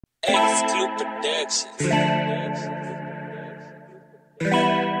Exclude Productions.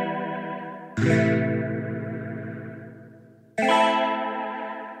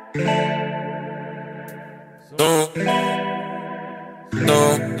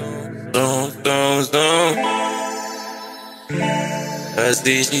 That's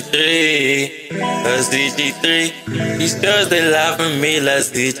DG3, that's DG3. These girls, they laugh at me, that's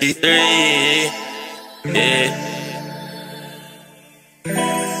DG3. Yeah.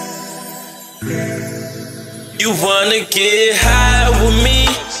 You wanna get high with me?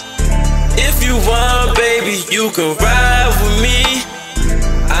 If you want, baby, you can ride with me.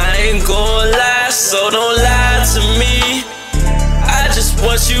 I ain't gon' lie, so don't lie to me. I just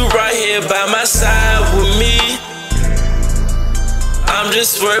want you right here by my side with me. I'm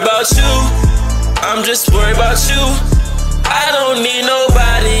just worried about you, I'm just worried about you. I don't need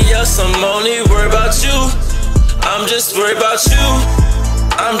nobody else, I'm only worried about you. I'm just worried about you,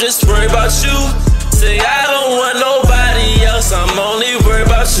 I'm just worried about you. Say I don't want nobody else, I'm only worried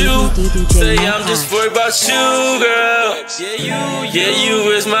about you. Say I'm just worried about you, girl. Yeah, you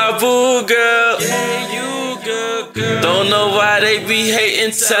is my boo, girl. Don't know why they be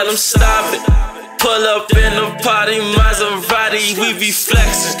hating, tell them stop it. Pull up in the party, Maserati, we be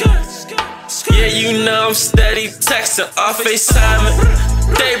flexing. Yeah, you know I'm steady texting, off FaceTiming.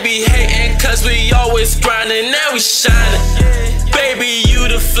 They be hating cause we always grinding, now we shining. Baby, you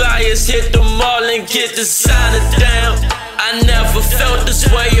the flyers, hit the mall and get designer down. I never felt this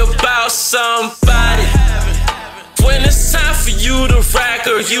way about somebody. When it's time for you to ride,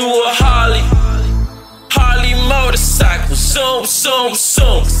 girl, you a Harley motorcycle, zoom, zoom,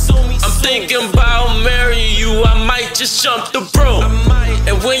 zoom. I'm thinking about marrying you, I might just jump the broom.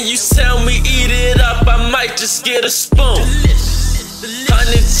 And when you tell me eat it up, I might just get a spoon.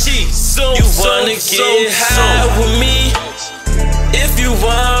 HunnitG, zoom, you wanna get high with me? If you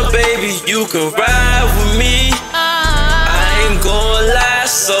want, baby, you can ride with me. I ain't gon' lie,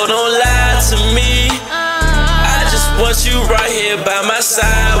 so don't lie to me. I just want you right here by my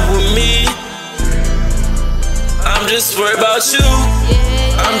side with me. I'm just worried about you,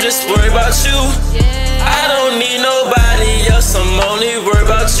 I'm just worried about you. I don't need nobody else, I'm only worried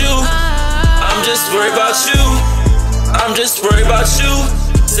about you. I'm just worried about you, I'm just worried about you.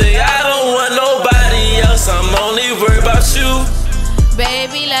 Say I don't want nobody else, I'm only worried about you.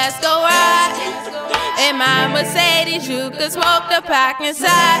 Baby, let's go ride in my Mercedes, you can smoke the pack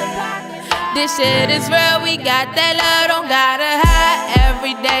inside. This shit is real, we got that love, don't gotta hide.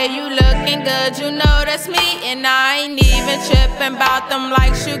 Every day you looking good, you know that's me. And I ain't even tripping about them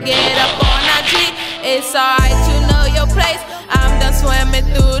likes you get up on IG. It's alright, you know your place. I'm done swimming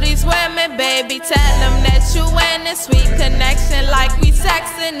through these women, baby, tell them that you winning. Sweet connection like we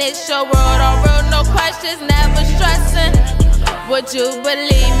sexing. It's your world, all real, no questions, never stressing. Would you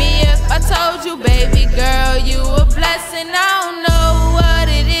believe me if I told you, baby girl, you a blessing? I don't know what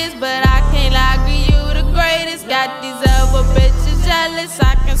it is, but I can't lie to you, the greatest. Got these other bitches jealous,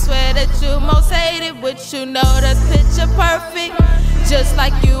 I can swear that you most hated. But you know that's picture perfect, just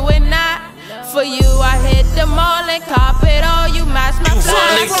like you and I. For you I hit the mall and cop it all, you match my fly.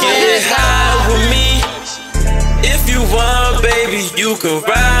 You wanna get high with me? If you want, baby, you can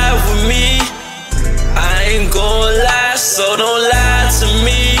ride with me. I ain't gon' lie, so don't lie to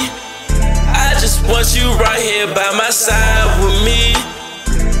me. I just want you right here by my side with me.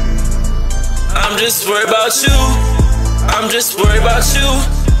 I'm just worried about you, I'm just worried about you.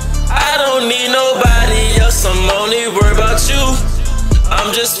 I don't need nobody else, I'm only worried about you.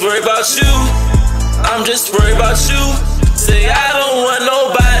 I'm just worried about you, I'm just worried about you. Say I don't want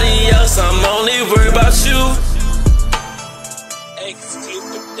nobody else, I'm only worried about you. Exclude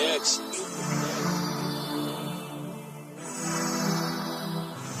Productions.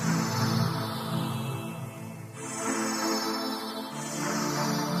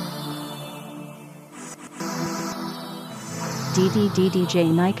 DJ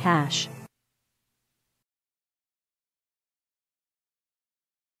Nike Hash.